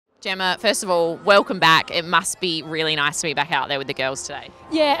Gemma, first of all, welcome back. It must be really nice to be back out there with the girls today.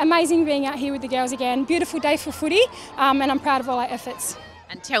 Yeah, amazing being out here with the girls again. Beautiful day for footy, and I'm proud of all our efforts.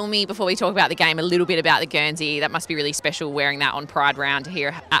 And tell me, before we talk about the game, a little bit about the Guernsey. That must be really special wearing that on Pride Round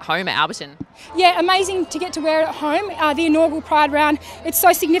here at home at Alberton. Yeah, amazing to get to wear it at home. The inaugural Pride Round, it's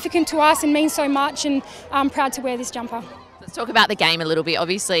so significant to us and means so much, and I'm proud to wear this jumper. Let's talk about the game a little bit.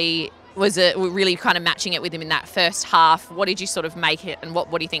 Obviously, was it really kind of matching it with them in that first half? What did you sort of make it, and what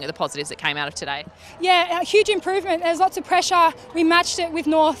do you think are the positives that came out of today? Yeah, a huge improvement. There's lots of pressure. We matched it with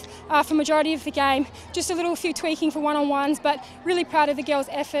North for majority of the game. Just a few tweaking for one-on-ones, but really proud of the girls'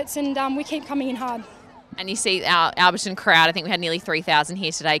 efforts, and we keep coming in hard. And you see our Alberton crowd, I think we had nearly 3,000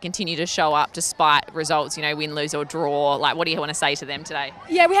 here today, continue to show up despite results, win, lose or draw. Like, what do you want to say to them today?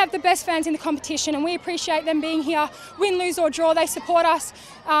 Yeah, we have the best fans in the competition and we appreciate them being here. Win, lose or draw, they support us.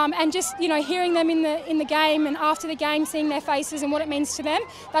 And just, hearing them in the game and after the game, seeing their faces and what it means to them,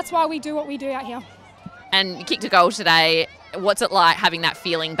 that's why we do what we do out here. And you kicked a goal today. What's it like having that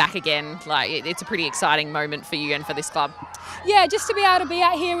feeling back again? Like, it's a pretty exciting moment for you and for this club. Yeah, just to be able to be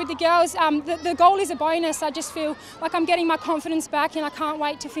out here with the girls, the goal is a bonus. I just feel like I'm getting my confidence back and I can't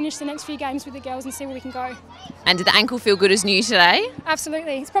wait to finish the next few games with the girls and see where we can go. And did the ankle feel good as new today?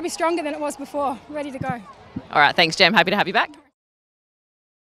 Absolutely. It's probably stronger than it was before. Ready to go. All right, thanks, Jem. Happy to have you back.